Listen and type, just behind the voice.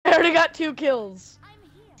already got 2 kills.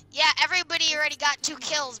 Yeah, everybody already got 2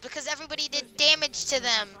 kills because everybody did damage to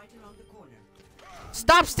them.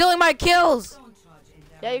 Stop stealing my kills!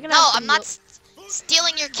 Yeah, you can. No, I'm not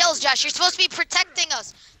stealing your kills, Josh. You're supposed to be protecting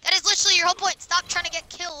us. That is literally your whole point. Stop trying to get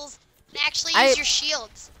kills and actually use your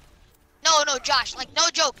shields. No, Josh. Like, no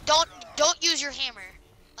joke. Don't use your hammer.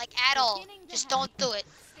 Like, at all. Just don't do it.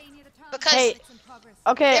 Because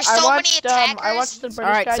okay, there's so many attackers. I watched the British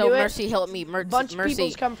Alright, guy so do Mercy it. help me. Bunch of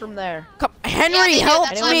people's come from there. Henry, Yeah, help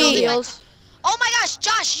that's me! Oh my gosh,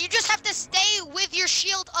 Josh, you just have to stay with your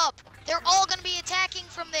shield up. They're all gonna be attacking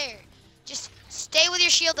from there. Just stay with your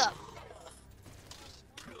shield up.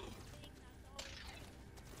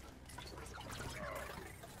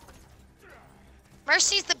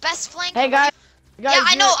 Mercy's the best flanker. Hey guys, yeah,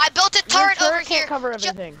 I know. I built a turret over here. Can't cover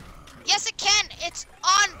everything. Yes, it can. It's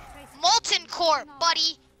on molten core,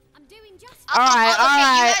 buddy. Alright.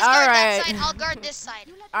 That side, I'll guard this side.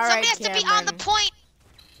 Somebody has to be on the point.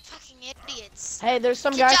 Fucking idiots. Hey, there's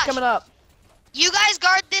some guys coming up. You guys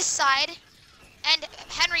guard this side, and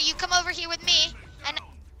Henry, you come over here with me. And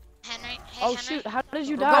Henry, hey, Henry. Shoot! How did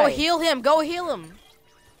you die? Go heal him. Go heal him.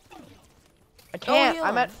 I can't.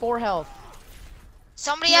 I'm at 4 health.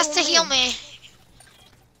 Somebody has to heal me.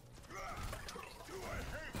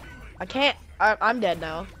 I can't. I'm dead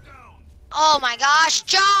now. Oh my gosh,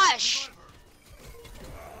 Josh!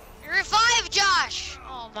 Revive Josh!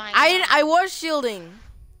 Oh my god. I was shielding.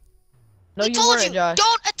 No, you told weren't, you, Josh.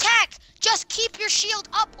 don't attack! Just keep your shield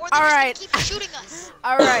up or they're just gonna keep shooting us.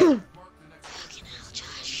 Alright. Fucking hell,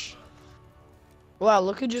 Josh. Wow,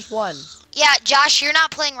 look who just won. Yeah, Josh, you're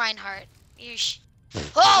not playing Reinhardt.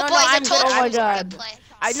 Oh, boys, I told you oh my I was god. gonna play.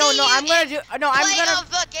 I'm gonna do. No, I'm gonna. Play of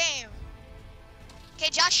the game. Okay,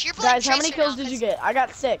 Josh, you're playing Guys, how many kills did you get? I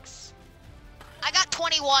got 6. I got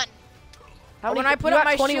 21. When I put up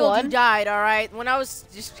my shield, you died. All right. When I was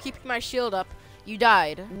just keeping my shield up, you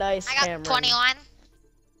died. Nice, I got Cameron. 21.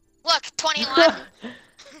 Look, 21.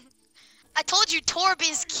 I told you Torb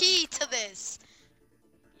is key to this.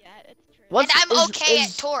 Yeah, it's true. And I'm okay at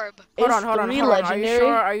Torb. Hold on. Legendary? Are you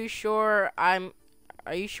sure? Are you sure I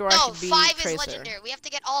should be No, 5 Tracer? is legendary. We have to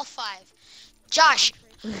get all 5. Josh.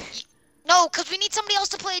 No, because we need somebody else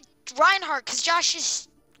to play Reinhardt. Because Josh is.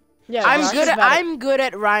 Yeah, I'm good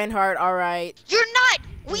at Reinhardt. All right. You're not.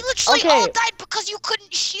 We literally all died because you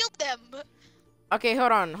couldn't shield them. Okay,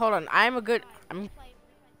 hold on. I'm.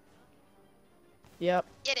 Yep.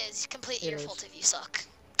 It is completely your fault if you suck.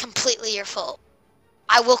 Completely your fault.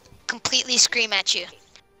 I will completely scream at you.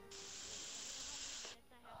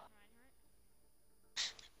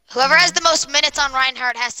 Whoever has the most minutes on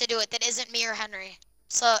Reinhardt has to do it. That isn't me or Henry.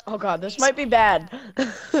 So. Oh god, this might be bad.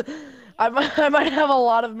 I might have a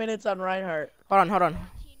lot of minutes on Reinhardt. Hold on.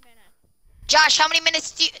 Josh, how many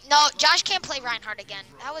minutes do you? No, Josh can't play Reinhardt again.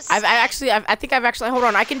 That was. I think I've actually. Hold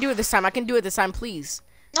on. I can do it this time. Please.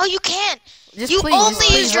 No, you can't. Just you please, only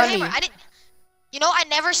used your run hammer. me. I didn't. You know, I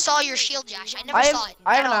never saw your shield, Josh. I never saw it.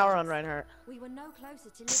 I have an hour on Reinhardt. We were no closer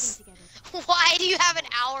to living together. Why do you have an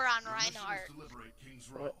hour on Reinhardt?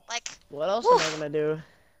 Like. What else am I gonna do?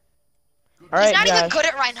 He's not even good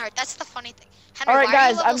at Reinhardt. That's the funny thing. Henry, Alright,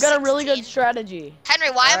 guys, I've got 16? a really good strategy. Henry,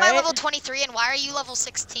 why am I level 23 and why are you level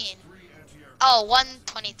 16? Oh,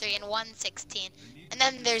 123 and 116. And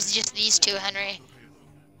then there's just these two, Henry.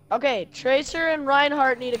 Okay, Tracer and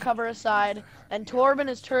Reinhardt need to cover a side, and Torb and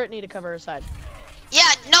his turret need to cover a side.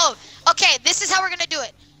 Yeah, no. Okay, this is how we're gonna do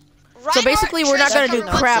it. Reinhardt, So basically, we're not gonna do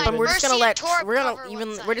crap, and we're just gonna let Reinhardt, not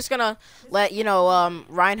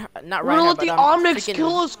Reinhardt, We're gonna let the Omnics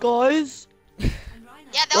kill us, guys.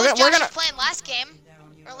 Yeah, that was Josh's plan last game,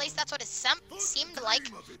 or at least that's what it seemed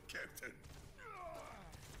like.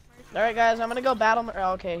 All right, guys, I'm gonna go battle.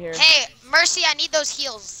 Okay, here. Hey, Mercy, I need those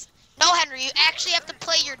heals. No, Henry, you actually have to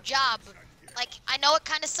play your job. Like, I know it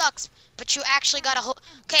kind of sucks, but you actually gotta.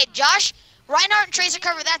 Okay, Josh, Reinhardt and Tracer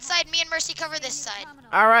cover that side. Me and Mercy cover this side.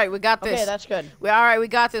 All right, we got this. Okay, that's good. All right, we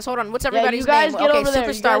got this. Hold on, what's everybody's name? Okay,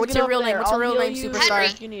 Superstar. What's your real name? What's your real name, Superstar?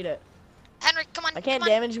 Henry, you need it. Henry, come on. I can't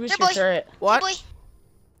damage with your turret. What?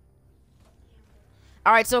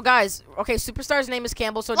 All right, so guys, okay, Superstar's name is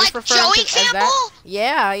Campbell, so just refer Joey to Campbell? as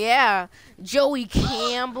that. Yeah, Joey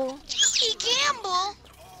Campbell. Joey Campbell.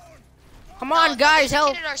 Come on, guys,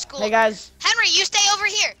 help! Hey, guys. Henry, you stay over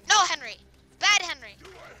here. No, Henry. Bad Henry.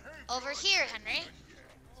 Over here, Henry.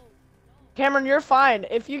 Cameron, you're fine.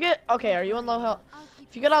 If you get are you on low health?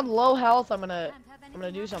 If you get on low health, I'm gonna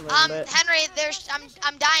do something. Henry,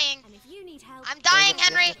 I'm dying. I'm dying,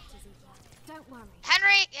 Henry.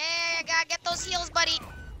 Henry, yeah, gotta get those heals, buddy.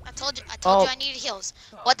 I told you I needed heals.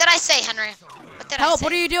 What did I say, Henry? What did I say? Help!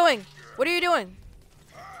 What are you doing?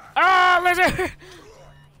 Ah, lizard!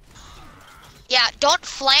 Yeah, don't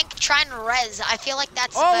flank, try and res. I feel like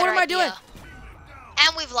that's a Oh, better what am I idea. doing?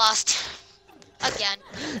 And we've lost. Again.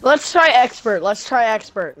 Let's try expert. Let's try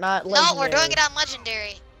expert, not No, legendary. we're doing it on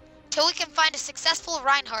legendary. Till we can find a successful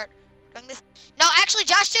Reinhardt. Doing this. No, actually,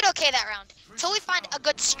 Josh did okay that round. Till we find a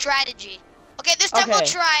good strategy. Okay, this time we'll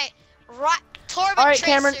try Torment All right,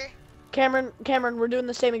 Tracer. Cameron, we're doing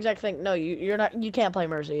the same exact thing. No, you're not. You can't play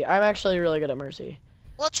Mercy. I'm actually really good at Mercy.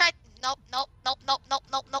 We'll try. Nope.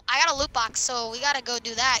 I got a loot box, so we gotta go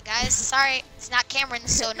do that, guys. Sorry, it's not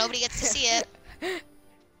Cameron's, so nobody gets to see it.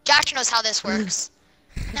 Josh knows how this works.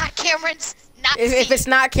 Not Cameron's. If it's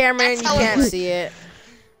not Cameron, you can't see it.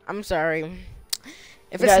 I'm sorry.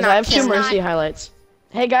 If it's not I have two Cameron, Mercy highlights.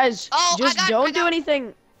 Hey guys, just I don't do got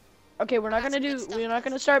anything. Okay, we're not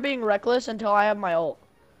gonna start being reckless until I have my ult.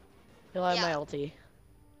 Until I have my ulti.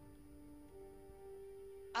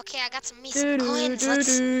 Okay, I got some coins.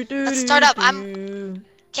 Let's start up.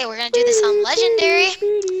 Okay, we're gonna do this on legendary.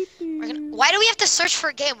 Why do we have to search for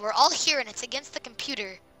a game? We're all here and it's against the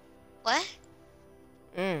computer. What?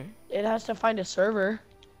 It has to find a server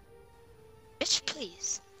Bitch,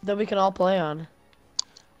 please. that we can all play on.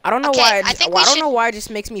 I don't know why. I don't know why it just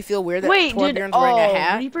makes me feel weird that Torbjorn's wearing a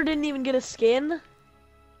hat. Reaper didn't even get a skin.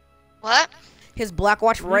 What? His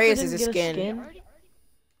Blackwatch Rays is a skin.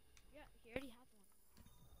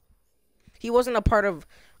 He wasn't a part of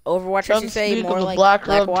Overwatch, I should say, more like Black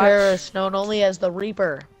Robe Blackwatch. Terrorist, known only as the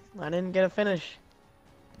Reaper. I didn't get a finish.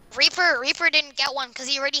 Reaper didn't get one because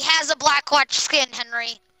he already has a Blackwatch skin,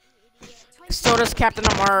 Henry. So does Captain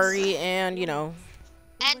Amari and, you know.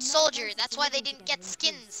 And Soldier. That's why they didn't get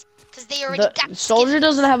skins. Because they already got Soldier skins.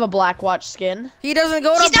 doesn't have a Blackwatch skin. He doesn't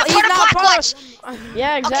go to. He's not part of Blackwatch.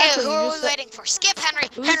 Yeah, exactly. Okay, who are we waiting for? Skip, Henry.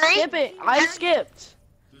 Henry? Skip it. I skipped.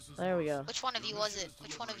 There we go. Which one of you was it?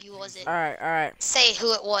 Which one of you was it? Alright. Say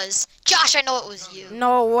who it was. Josh, I know it was you.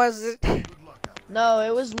 No, it wasn't. No,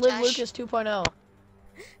 it was Live Lucas 2.0.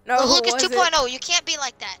 No, Live Lucas 2.0. You can't be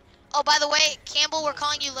like that. Oh, by the way, Campbell, we're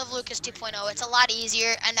calling you Live Lucas 2.0. It's a lot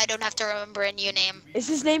easier, and I don't have to remember a new name. Is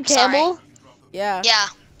his name Campbell? Sorry. Yeah. Yeah.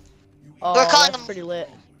 Oh, we're calling that's him. pretty lit.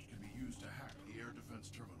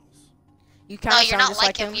 You kind No, of you're sound not just like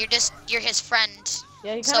like him. You're his friend.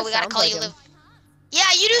 Yeah, he So we gotta call you like Live. Yeah,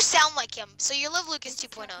 you do sound like him. So you're Live Lucas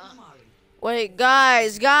 2.0. Wait,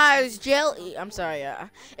 guys, Jelly. I'm sorry.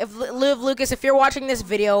 If Live Lucas, if you're watching this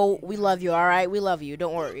video, we love you. All right, we love you.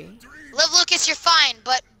 Don't worry. Live Lucas, you're fine,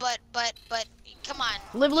 but come on.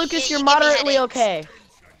 Live Lucas, You you're give me moderately headaches. okay.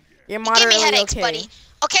 You're You give moderately me headaches, okay. buddy.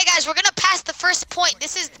 Okay, guys, we're gonna pass the first point.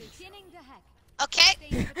 This is.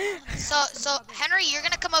 Okay. So Henry, you're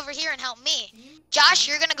gonna come over here and help me. Josh,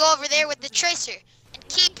 you're gonna go over there with the tracer and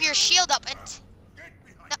keep your shield up. And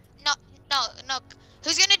no.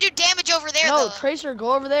 Who's gonna do damage over there No, though? Tracer,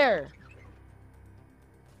 go over there.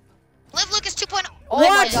 Live Lucas 2.0. Oh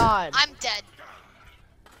What? my God. I'm dead.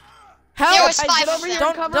 There Help! was 5 of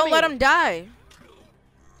them. Don't let him die.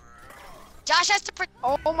 Josh has to.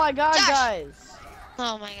 Oh my God, Josh. guys.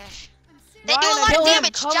 Oh my gosh. They Ryan, do a I lot of killed him.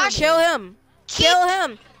 damage. Cover Josh, Kill him. Kill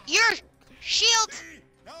him. your shield.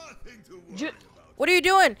 What are you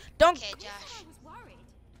doing? Don't. Okay, Josh.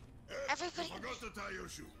 Everybody.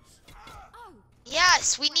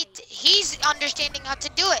 Yes, we need to, he's understanding how to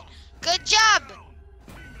do it. Good job.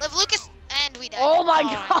 Live Lucas, and we died. Oh my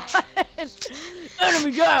gosh. God.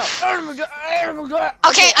 Enemy down. Enemy down. Enemy down.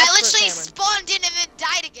 Okay, I expert, literally Cameron. spawned in and then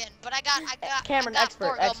died again, but I got Cameron, I got expert,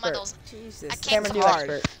 4 gold expert. medals. Jesus. I can't Cameron, do hard.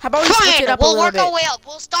 expert. How about we switch it up a We'll little work bit? our way up.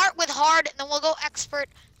 We'll start with hard, and then we'll go expert.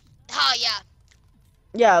 Oh yeah.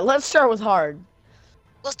 Yeah, let's start with hard.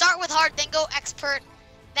 We'll start with hard, then go expert,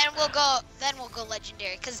 then we'll go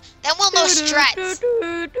legendary, cause then we'll know strats.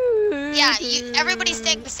 Yeah, everybody's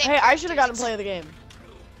staying the same. Hey, I should have gotten characters. play of the game.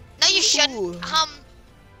 No, you shouldn't. Ooh.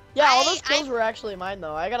 Yeah, all those kills were actually mine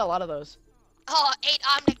though. I got a lot of those. Oh, 8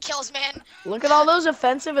 Omni kills, man. Look at all those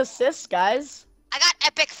offensive assists, guys. I got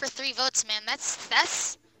epic for 3 votes, man.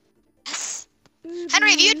 That's.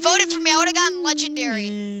 Henry, if you had voted for me, I would have gotten legendary.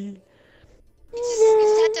 You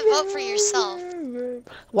just had to vote for yourself.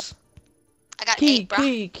 I got 8, bro.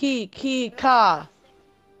 Ka.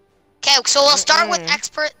 Okay, so we'll start with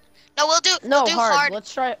expert. No, we'll do hard.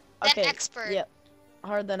 Let's try. then Okay. expert. Yep.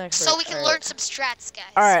 Hard then expert. So we can learn some strats, guys.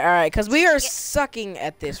 All right, because we are sucking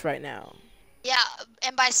at this right now. Yeah,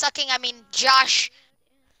 and by sucking, I mean Josh.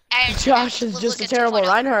 And Josh is just a terrible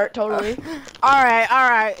Reinhardt, totally. All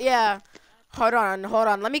right, yeah. Hold on.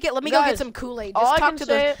 Let me go get some Kool-Aid.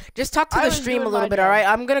 Just talk to the stream a little bit, all right?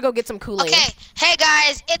 I'm gonna go get some Kool-Aid. Okay, hey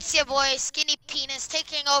guys, it's your boy Skinny Penis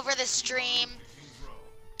taking over the stream.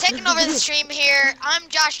 Taking over the stream here. I'm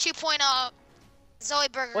Josh 2.0. Zoe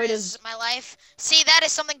Burger Wait, is my life. See, that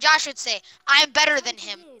is something Josh would say. I'm better than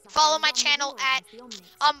him. Follow my channel at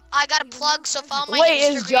I got a plug, so follow my Wait,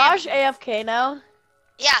 Instagram. is Josh AFK now?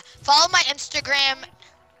 Yeah, follow my Instagram.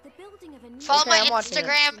 Follow my I'm watching it.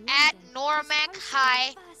 Instagram at Normac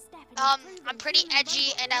High. I'm pretty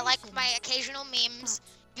edgy and I like my occasional memes.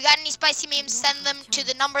 If you got any spicy memes, send them to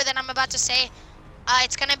the number that I'm about to say.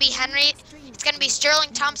 It's gonna be Henry. It's gonna be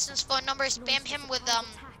Sterling Thompson's phone number. Spam him with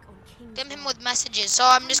messages. So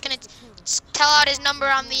I'm just gonna tell out his number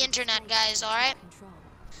on the internet, guys. All right.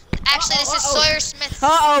 Actually, this is Sawyer Smith.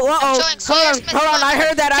 Hold on. I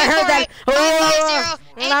heard that.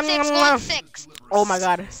 Oh my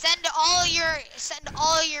god. Send all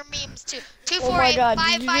your memes to Oh my God,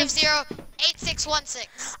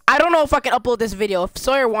 248-550-8616. I don't know if I can upload this video. If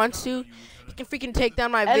Sawyer wants to, he can freaking take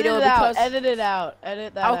down my video because. Edit it out.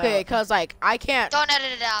 Edit that out. Okay, cause like I can't. Don't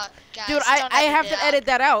edit it out, guys. Dude, I have to edit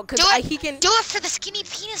that out because he can. Do it for the skinny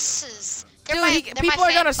penises. People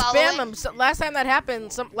are gonna spam him. So last time that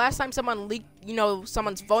happened, last time someone leaked,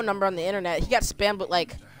 someone's phone number on the internet, he got spammed with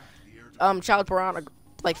like,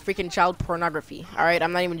 freaking child pornography. All right,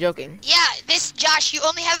 I'm not even joking. Yeah, this Josh, you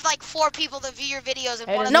only have like 4 people that view your videos.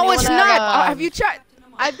 And no, it's not. Have you checked?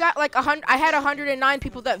 I've got like 100. I had 109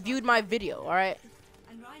 people that viewed my video. All right.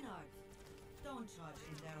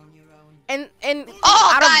 And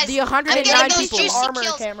out of the 109 people, armor,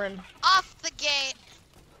 Cameron. Off the gate.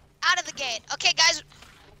 Out of the gate. Okay, guys.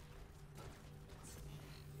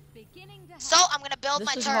 So I'm gonna build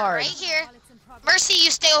my turret right here. Mercy,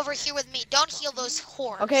 you stay over here with me. Don't heal those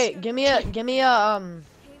whores. Okay, give me a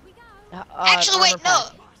Actually, wait, no.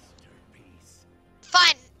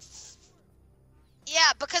 Fine.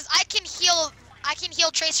 Yeah, because I can heal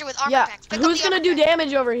Tracer with armor packs. Who's gonna do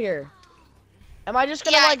damage over here? Am I just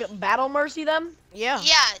gonna like battle Mercy them? Yeah.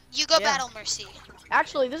 Yeah, you go battle Mercy.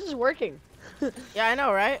 Actually, this is working. Yeah, I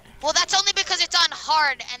know, right? Well, that's only because it's on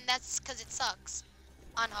hard, and that's because it sucks.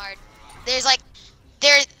 On hard. There's like,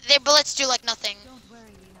 their bullets do like nothing. Don't worry,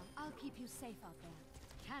 Lena. I'll keep you safe out there.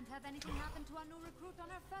 Can't have anything happen to our new recruit on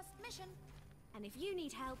our first mission. And if you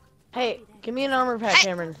need help, Hey, give me an armor pack,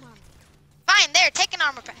 Cameron. Fine, there, take an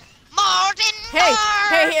armor pack. Molten Hey,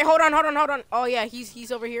 hold on. Oh yeah,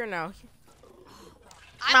 he's over here now.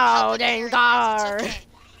 Molten Core.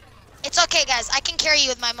 It's okay, guys. I can carry you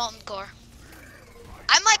with my molten core.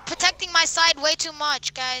 I'm like protecting my side way too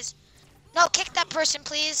much, guys. No, kick that person,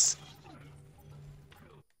 please.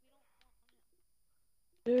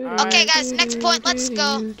 Okay, guys, next point. Let's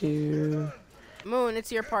go. Moon,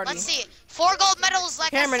 it's your party. Let's see. 4 gold medals,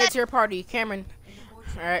 like Cameron, I said. it's your party. Cameron.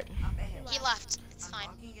 All right. He left. It's fine.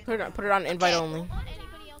 Put it on invite only.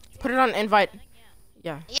 Put it on invite.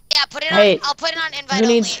 Yeah. Yeah, put it on. I'll put it on invite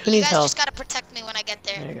only. Who You needs guys help? just gotta protect me when I get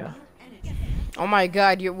there. There you go. Oh my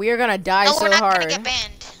God, we are gonna die No, so we're not hard. gonna get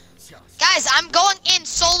banned. Guys, I'm going in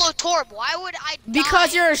solo Torb. Why would I die?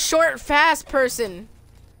 Because you're a short, fast person.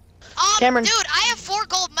 Cameron. Dude, I have 4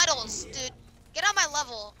 gold medals, dude. Get on my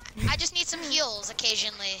level. I just need some heals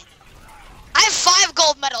occasionally. I have 5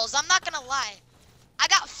 gold medals. I'm not gonna lie. I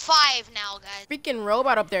got 5 now, guys. Freaking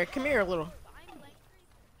robot up there. Come here a little.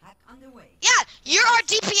 Yeah, you're our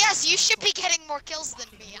DPS. You should be getting more kills than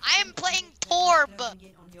me. I am playing Torb.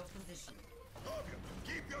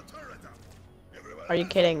 Are you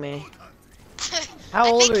kidding me? How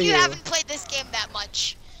old are you? I think you haven't played this game that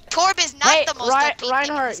much. Torb is not the most OP thing in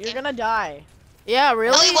Reinhardt, this you're game. gonna die. Yeah,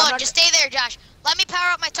 really? No, you won't. Just stay there, Josh. Let me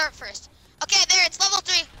power up my turret first. Okay, there. It's level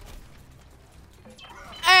 3.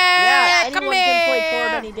 Yeah, come anyone can play here.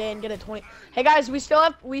 Torb any day and get a 20. Hey guys, we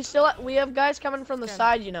have guys coming from the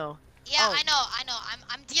side, you know. Yeah, I know.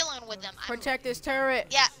 I'm dealing with them. Protect this turret.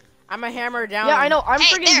 Yeah. I'm a hammer down. Yeah, I know. I'm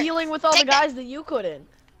Hey, freaking there. dealing with all the Take that. guys that you couldn't.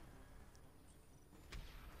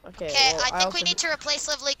 Okay. Okay, well, I think we need to replace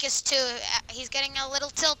Liv Lucas too. He's getting a little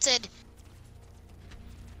tilted.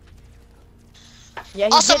 Yeah,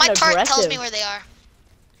 he's Also, my getting turret tells aggressive. me where they are.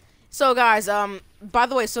 So guys, by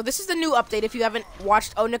the way, so this is the new update. If you haven't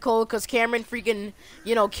watched Oh Nicole, because Cameron freaking,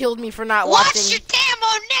 killed me for not Watch watching. your damn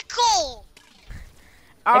Nickel!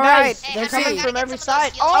 All Hey right, guys, Hey, they're Henry, coming I from gotta every get some of those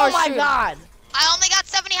side. heals. Oh, Oh, my shoot. God! I only got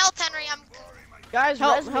 70 health, Henry. Guys,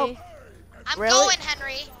 Help, res help. me. I'm Really? going,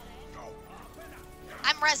 Henry.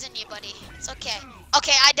 I'm rezzing you, buddy. It's okay.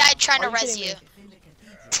 Okay, I died trying to Are you res kidding you. me?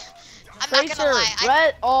 I'm not Tracer, gonna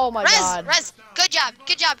lie. oh my God. Res. Good job,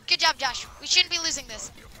 Josh. We shouldn't be losing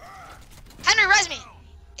this. Henry, res me.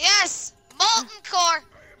 Yes. Molten core.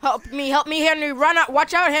 Help me, Henry. Run out.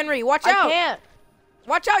 Watch out, Henry. Watch out. I can't.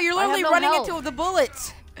 Watch out. You're I have literally no running health. into the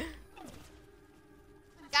bullets.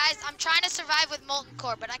 Guys, I'm trying to survive with molten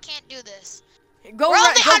core, but I can't do this. Go We're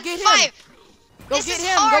only go on get 5. him. Go This get is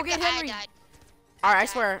him. hard. Go get I Henry. died. All right,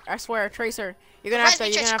 I swear, Tracer, you're gonna have to.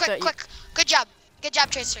 You're gonna have to. Quick. Good job,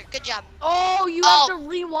 Tracer. Good job. Oh, you have to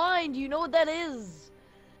rewind. You know what that is?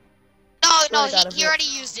 No, he already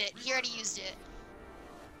used it.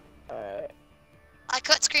 Alright. I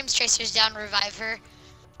cut Scream's Tracers down, revive her.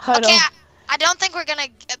 Okay, I don't think we're gonna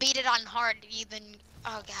beat it on hard even.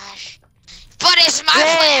 Oh gosh. But it's my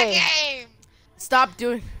play game. Stop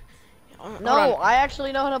doing. No, I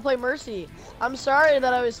actually know how to play Mercy. I'm sorry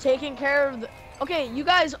that I was taking care of the... Okay, you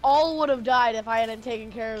guys all would have died if I hadn't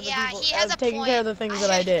taken care of the people. He has a taken care of the things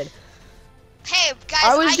that I did. Hey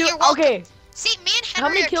guys, you're welcome. Okay. See, me and How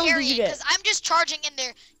Henry many are kills did carrying you get? because I'm just charging in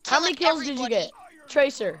there. How many kills did you get?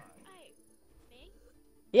 Tracer.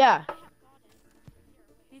 Yeah.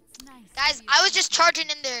 Guys, I was just charging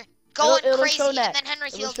in there, going crazy, and then Henry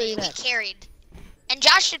healed me. We carried. And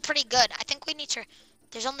Josh did pretty good. I think we need to...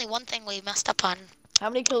 There's only one thing we messed up on. How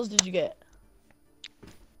many kills did you get?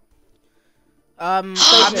 We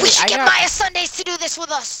should get Maya Sundays to do this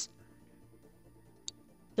with us.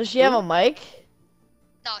 Does she have a mic?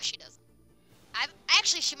 No, she doesn't.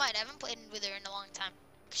 Actually, she might. I haven't played with her in a long time.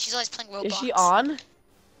 She's always playing Roblox. Is she on?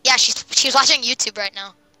 Yeah, she's watching YouTube right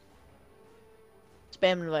now.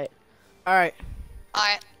 Spam invite. All right.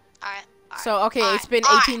 So okay, it's been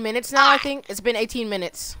 18 minutes now. I think it's been 18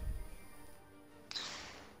 minutes.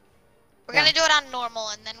 We're gonna do it on normal,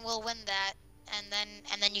 and then we'll win that, and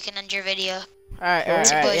then you can end your video. All right.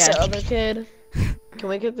 The other kid. Can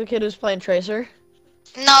we get the kid who's playing Tracer?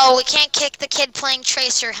 No, we can't kick the kid playing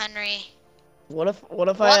Tracer, Henry. What if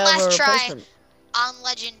I have a replacement? On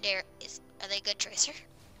Legendary. Are they good Tracer?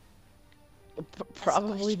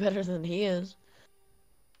 Probably better than he is.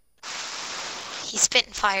 He's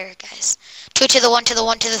spitting fire, guys. 2 to the 1 to the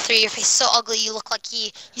 1 to the 3. Your face is so ugly. You look like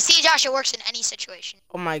You see, Josh, it works in any situation.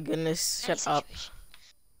 Oh my goodness! Shut up.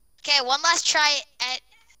 Okay, one last try at.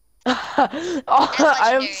 I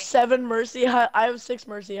have 7 Mercy. I have 6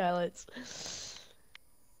 Mercy highlights.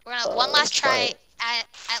 We're gonna one last try at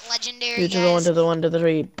Legendary. 2 to the 1 to the 1 to the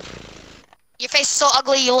 3. Your face is so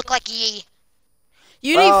ugly. You look like Yee.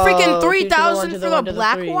 You need freaking 3,000 for the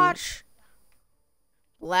Black Watch.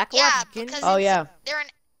 Black Watch. Yeah, because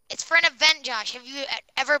it's for an event, Josh. Have you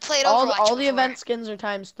ever played Overwatch all the event skins are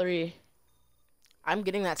 ×3. I'm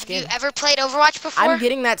getting that skin. Have you ever played Overwatch before? I'm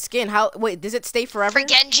getting that skin. Wait, does it stay forever? For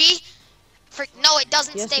Genji? No, it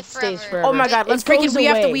doesn't stay forever. Oh my God, let's freaking we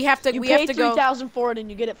have to you go. pay 3,000 for it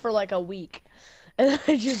and you get it for like a week. And then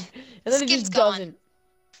it just doesn't.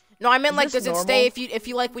 No, I meant like does it stay if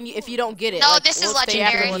you like if you don't get it? No, this is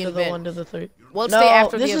Legendary. 1 to the 1 to the 3. Will it stay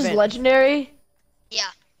after the event? This is Legendary?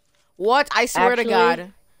 Yeah. What? I swear to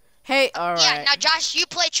God. Hey, alright. Yeah, now Josh, you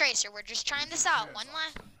play Tracer. We're just trying this out one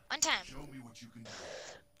time.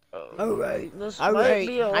 Alright. This might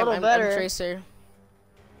be a little better. I'm Tracer.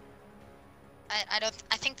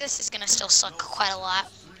 I think this is gonna still suck quite a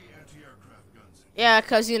lot. Yeah,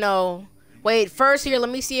 cause wait, first here, let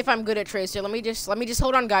me see if I'm good at Tracer. Let me just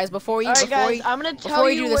hold on, guys. Before you do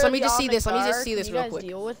this, let me just see this. Let me just see this real quick.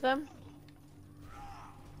 Deal with them.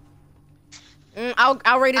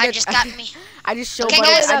 I'll rate it. I just got me. I just show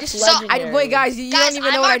butted. Wait, guys, you don't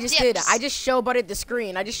even know what I just did. Dips. I just show butted the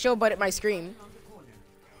screen. I just show butted my screen.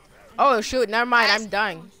 Oh shoot, never mind. Guys, I'm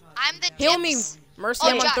dying. I'm the Heal dips. me, Mercy.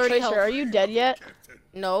 I'm on 30 health. Are you dead yet?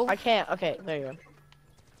 No. I can't. Okay, there you go.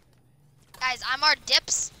 Guys, I'm our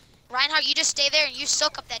dips. Reinhardt, you just stay there and you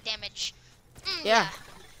soak up that damage. Yeah.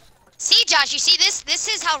 See, Josh, you see this? This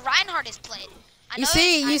is how Reinhardt is played. You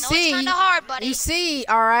see, it's kinda hard, buddy. You see,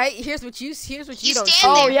 all right. Here's what you don't see.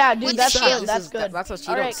 Oh yeah, dude, that's good. That's good. That's what you don't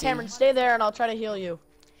see. All right, Cameron, stay there and I'll try to heal you.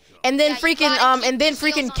 And then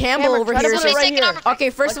freaking Campbell over here. Okay,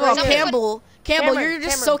 first of all, Campbell, you're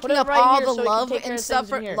just soaking up all the love and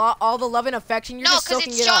stuff, all the love and affection. You're just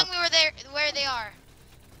soaking it up. No, because it's showing me where they are.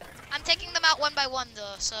 I'm taking them out one by one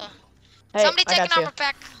though, so. Hey, Somebody take an armor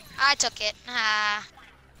pack. I took it.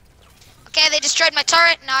 Okay, they destroyed my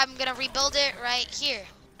turret. Now I'm gonna rebuild it right here.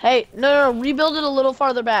 Hey, no, rebuild it a little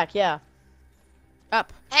farther back. Yeah.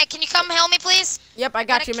 Up. Hey, can you come help me, please? Yep, I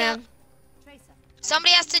got you, man.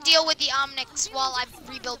 Somebody has to deal with the Omnics while I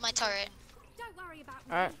rebuild my turret.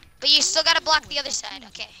 Alright. But you still gotta block the other side.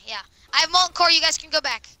 Okay, yeah. I have molten core. You guys can go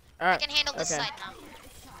back. Alright. I can handle this side now.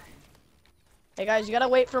 Hey guys, you gotta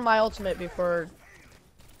wait for my ultimate before.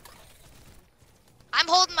 I'm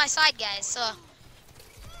holding my side, guys. So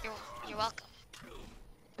you're welcome.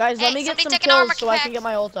 Guys, let me get some kills so I can get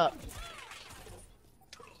my ult up.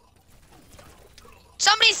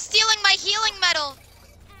 Somebody's stealing my healing medal.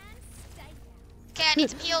 Okay, I need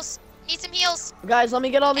some heals. Need some heals. Guys, let me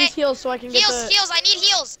get all these heals so I can get heals. I need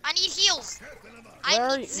heals. I need heals.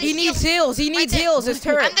 He needs heals. He needs heals. His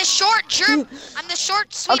turret. I'm the short jerk. I'm the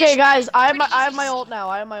short Swedish. Okay, guys, I have my ult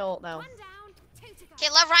now. Okay,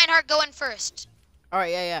 let Reinhardt go in first. All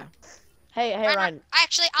right, yeah. Hey, Ryan.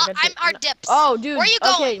 Actually, I'm our dips. Oh, dude. Where are you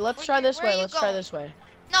going? Okay, let's try this way. Let's try this way.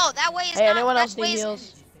 No, that way is Hey, not. anyone else need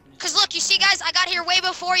heals? Cause look, you see, guys, I got here way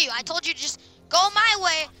before you. I told you to just go my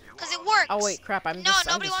way, cause it works. Oh wait, crap!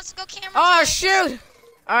 Nobody wants to go camera. Oh shoot!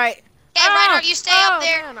 All right. Hey, Reinhardt, you stay up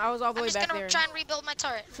there. Man, I was all the way back there. I'm just gonna try and rebuild my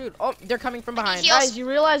turret. Shoot! Oh, they're coming from behind. Guys, you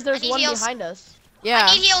realize there's one behind us? Yeah.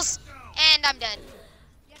 I need heals, and I'm dead.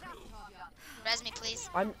 Res me, please.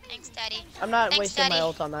 Thanks, Daddy. I'm not wasting my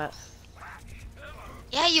ult on that.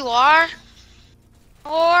 Yeah, you are.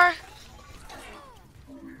 Or.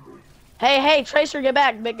 Hey, Tracer, get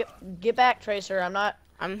back. Get back, Tracer.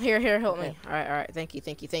 I'm here. Help me. All right. Thank you.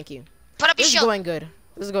 Put up your shield.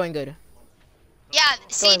 This is going good. Yeah,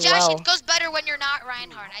 see, Josh, it goes better when you're not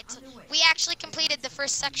Reinhardt. We actually completed the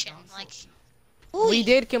first section. Like, we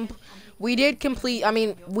did complete. I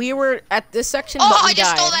mean, we were at this section, but we died.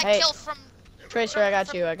 I just stole that kill from. Tracer, I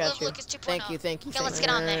got you. Thank you. Okay, let's get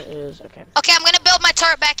on there. Okay. Okay, I'm gonna build my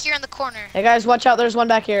turret back here in the corner. Hey guys, watch out! There's one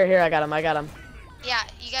back here. Here, I got him. Yeah,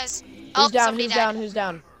 you guys. Who's down? Who's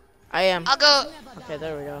down? I am. I'll go. Okay,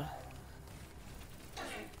 there we go.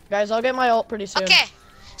 Guys, I'll get my ult pretty soon. Okay,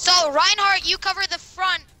 so Reinhardt, you cover the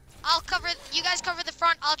front. You guys cover the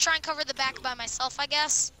front. I'll try and cover the back by myself, I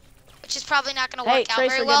guess. Which is probably not gonna work out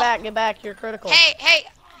very well. Tracer, get back. You're critical. Hey,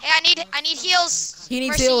 I need heals. He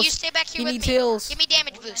needs Mercy, heals. you stay back here with me. Heals. Give me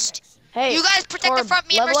damage boost. Hey, you guys protect the front.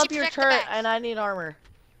 Me and level Mercy up your protect the turret, back. and I need armor.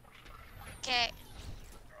 Okay.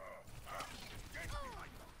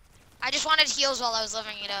 I just wanted heals while I was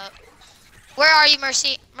leveling it up. Where are you,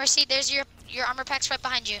 Mercy? Mercy, there's your armor packs right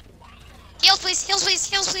behind you. Heals, please.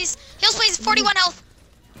 41 health.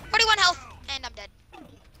 41 health. And I'm dead.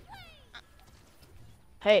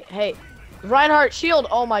 Hey. Reinhardt, shield.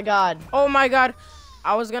 Oh my god.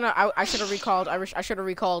 I should have recalled. I should have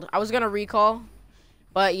recalled. I was gonna recall,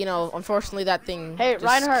 but you know, unfortunately that thing. Hey, just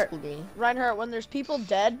Reinhardt. screwed me. Reinhardt, when there's people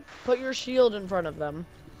dead, put your shield in front of them.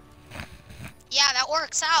 Yeah, that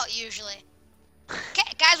works out usually.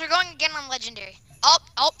 Okay, guys, we're going again on legendary. Oh,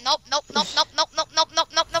 nope. No,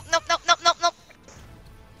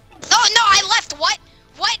 I left. What?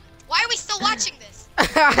 Why are we still watching this?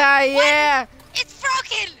 Yeah. What? It's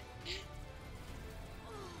broken.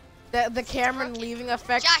 The Cameron leaving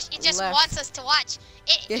effect. Josh, it just wants us to watch.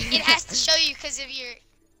 It has to show you because of your.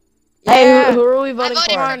 Hey, who are we voting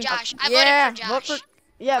for? I voted for Josh. I voted for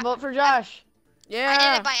Josh. Vote for Josh. Yeah. I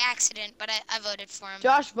did it by accident, but I voted for him.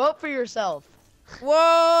 Josh, vote for yourself.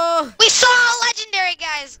 Whoa! We saw a legendary,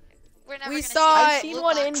 guys. We're never gonna saw see it. I've seen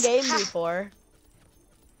one in game before.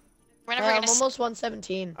 We're never I'm gonna almost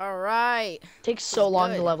 117. All right. Takes so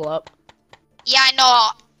long to level up. Yeah, I know.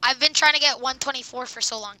 I've been trying to get 124 for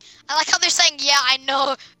so long. I like how they're saying, yeah, I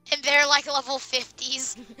know, and they're like level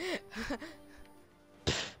 50s.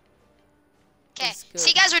 Okay,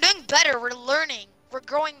 see guys, we're doing better. We're learning. We're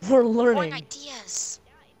growing. We're learning. Ideas.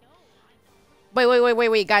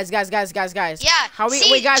 Wait, guys. Yeah. How we? See,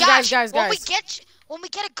 wait, guys. When we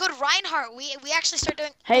get a good Reinhardt, we actually start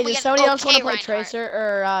doing. Hey, does somebody else want to play Tracer,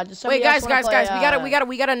 or does somebody else want to play? Guys,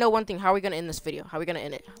 we gotta know one thing. How are we gonna end this video? How are we gonna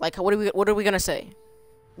end it? Like, what are we gonna say?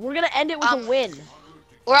 We're gonna end it with a win.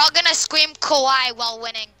 We're all gonna scream Kawhi while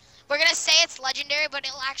winning. We're gonna say it's legendary, but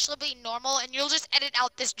it'll actually be normal, and you'll just edit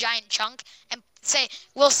out this giant chunk and say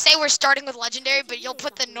we'll say we're starting with legendary, but you'll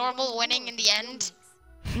put the normal winning in the end.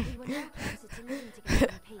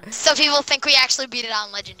 So people think we actually beat it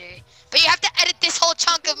on legendary. But you have to edit this whole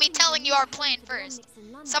chunk of me telling you our plan first.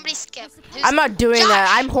 Somebody skip. I'm not doing that.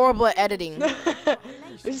 I'm horrible at editing.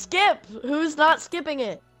 Skip. Who's not skipping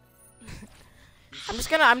it? I'm just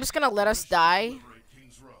gonna let us die.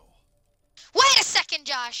 Wait a second,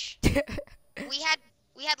 Josh. we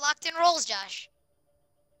had locked in roles, Josh.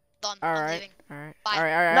 Done. All I'm right. leaving. All right. Bye. All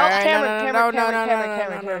right. No,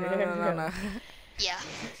 No. Yeah.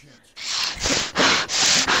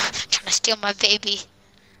 Trying to steal my baby.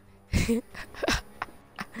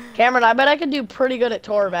 Cameron, I bet I could do pretty good at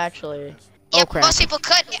Torb, actually. Yep, crap. most people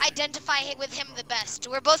could identify with him the best.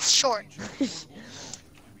 We're both short.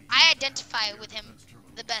 I identify with him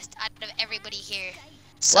the best out of everybody here.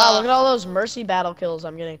 So, wow, look at all those Mercy battle kills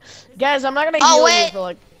I'm getting. Guys, I'm not gonna heal you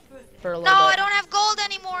for a little bit. No, I don't have gold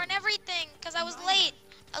anymore and everything because I was late.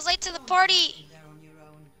 I was late to the party.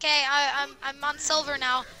 Okay, I'm on silver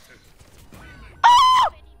now.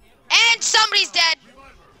 Oh! And somebody's dead.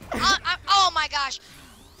 Oh my gosh.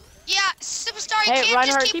 Yeah, superstar, you can't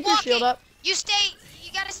Reinhardt, just keep your walking. shield up. You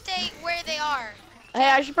gotta stay where they are. Hey,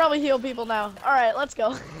 I should probably heal people now. All right, let's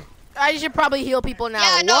go. I should probably heal people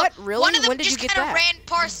now. Yeah, no, what? Really? One of them When did you just get kind of that? ran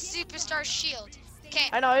past Superstar Shield. Okay.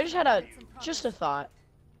 I know. I just had just a thought.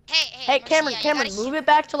 Hey, Mercy, Cameron, yeah, Cameron, move it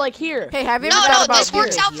back to like here. Hey, have you No, ever thought no, about this being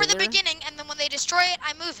works a out for the healer? beginning, and then when they destroy it,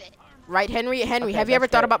 I move it. Right, Henry? Okay, Have you ever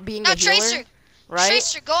that's thought fair. about being Now, a healer? Tracer, Right?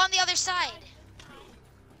 Tracer, go on the other side.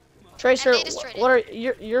 Tracer, they destroyed what are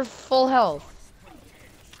you're full health?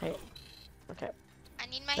 Hey, okay. I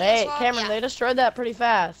need my Hey, heals wall. Cameron, Yeah. they destroyed that pretty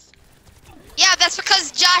fast. Yeah, that's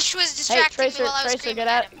because Josh was Hey, distracting Tracer, me while I was Tracer, screaming get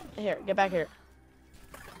at out him. here. Get back here.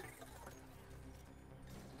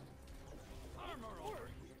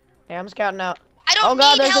 Hey, I'm scouting out. I don't Oh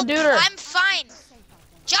God, need there's help. a duder. I'm fine.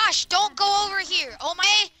 Josh, don't go over here. Oh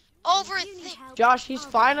my, over there. Josh, he's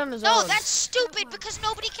fine on his No, own. that's stupid because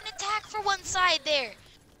nobody can attack for one side there.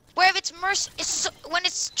 Where if it's Mercy, when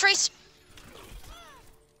it's Tracer,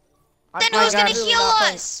 then who's gonna heal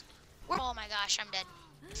us? Oh my gosh, I'm dead.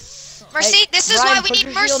 Mercy, Hey, this is Ryan, why we put need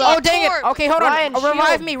your Mercy. shield Oh, up. dang it. Torb. Okay, hold Ryan, on. Revive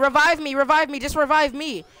shield. me. Revive me. Revive me. Just revive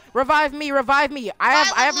me. Revive me. Revive me. I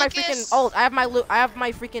have my Lucas. freaking ult. I have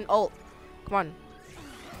my freaking ult. Come on.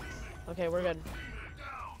 Okay, we're good.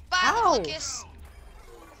 Bye, Ow. Lucas.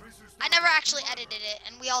 I never actually edited it,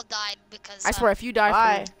 and we all died because. I swear, if you die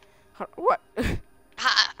Bye. from... What?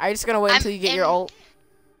 I'm just gonna wait until you get your ult.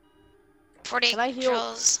 Party Can I heal?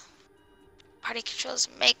 controls. Party controls.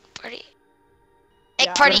 Make party. Yeah,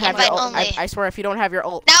 Make party You don't have invite your ult. only. I swear, if you don't have your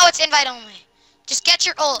ult. Now it's invite only. Just get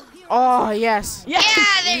your ult. Oh, yes. Yes.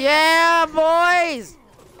 Yeah, there. Yeah, boys.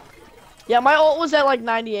 Yeah, my ult was at like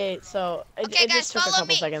 98, so it Okay, guys, just took a follow couple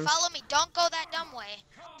me. seconds. Follow me. Don't go that dumb way.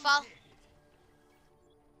 Follow.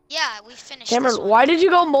 Yeah, we finished. Cameron, this one. why did you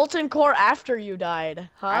go molten core after you died?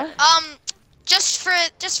 Huh? Just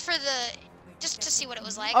to see what it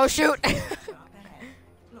was like. Oh, shoot.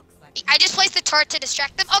 I just placed the turret to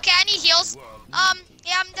distract them. Okay, I need heals.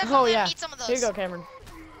 Yeah, I'm definitely Oh yeah. gonna need some of those. Here you go, Cameron.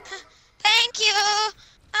 Thank you.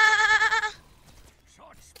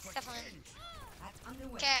 Definitely.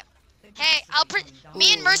 Okay. Hey,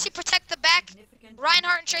 me and Mercy protect the back.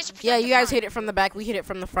 Reinhardt and Tracer protect Yeah, the you guys front. hit it from the back. We hit it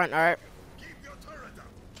from the front. All right.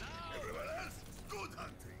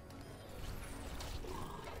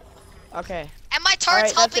 Okay. And my turret's Alright,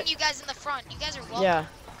 that's helping it. you guys in the front. You guys are welcome. Yeah.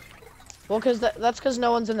 Well, that's because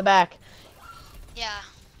no one's in the back. Yeah.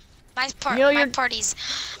 My You know, my you're- parties.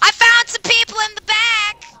 I found some people in the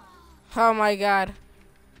back. Oh, my God.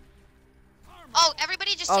 Oh,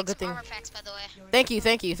 everybody just Oh, take good some thing. armor packs, by the way. Thank you,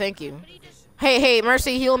 thank you, thank you. Hey,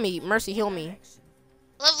 Mercy, heal me. Mercy, heal me.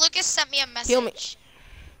 Love Lucas sent me a message. Heal me. What?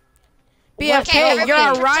 BFK, Okay, you're a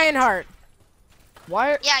everybody Reinhardt.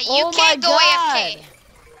 Why? Yeah, you Oh can't my go God. AFK.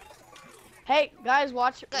 Hey guys,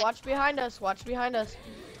 watch Good. behind us. Watch behind us.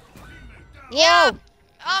 Yeah.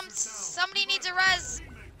 Somebody needs a res.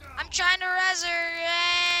 I'm trying to res her,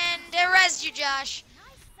 and they res you, Josh.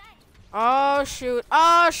 Oh, shoot.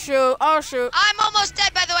 Oh, shoot. Oh, shoot. I'm almost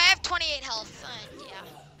dead, by the way. I have 28 health. Yeah.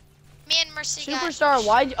 Me and Mercy got. Superstar,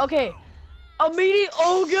 why? Okay. Immediate.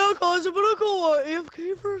 Oh yeah, guys, I'm gonna go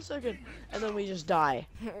AFK for a second, and then we just die.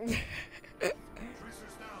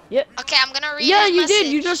 Yeah. Okay, I'm gonna read. Yeah, his you message.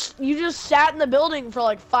 did. You just sat in the building for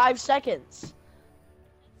like 5 seconds.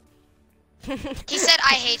 He said,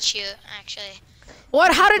 "I hate you." Actually.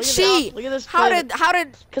 What? How did Look at she? this. Look at this. How play.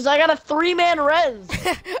 did? Cause I got a 3-man res.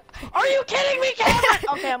 Are you kidding me, Cameron?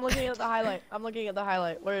 Okay, I'm looking at the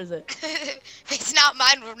highlight. Where is it? It's not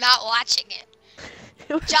mine. We're not watching it.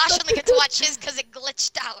 Josh only gets to watch his because it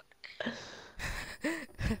glitched out.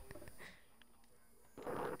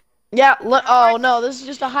 Yeah. Look. Oh no, this is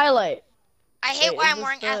just a highlight. I hate Wait, why is I'm this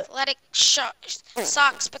wearing the- athletic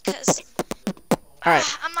socks because All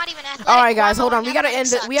right. I'm not even athletic. All right, Why guys, am I hold on. wearing We gotta athletic end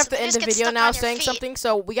it. socks? We have to They end just the get video stuck now on your saying feet. something.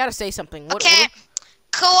 So we gotta say something. What? Okay.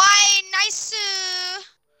 Kawaii nice.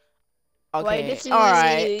 Okay. Wait, this is- All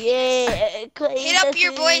right. Yeah. Hit up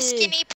your boy Skinny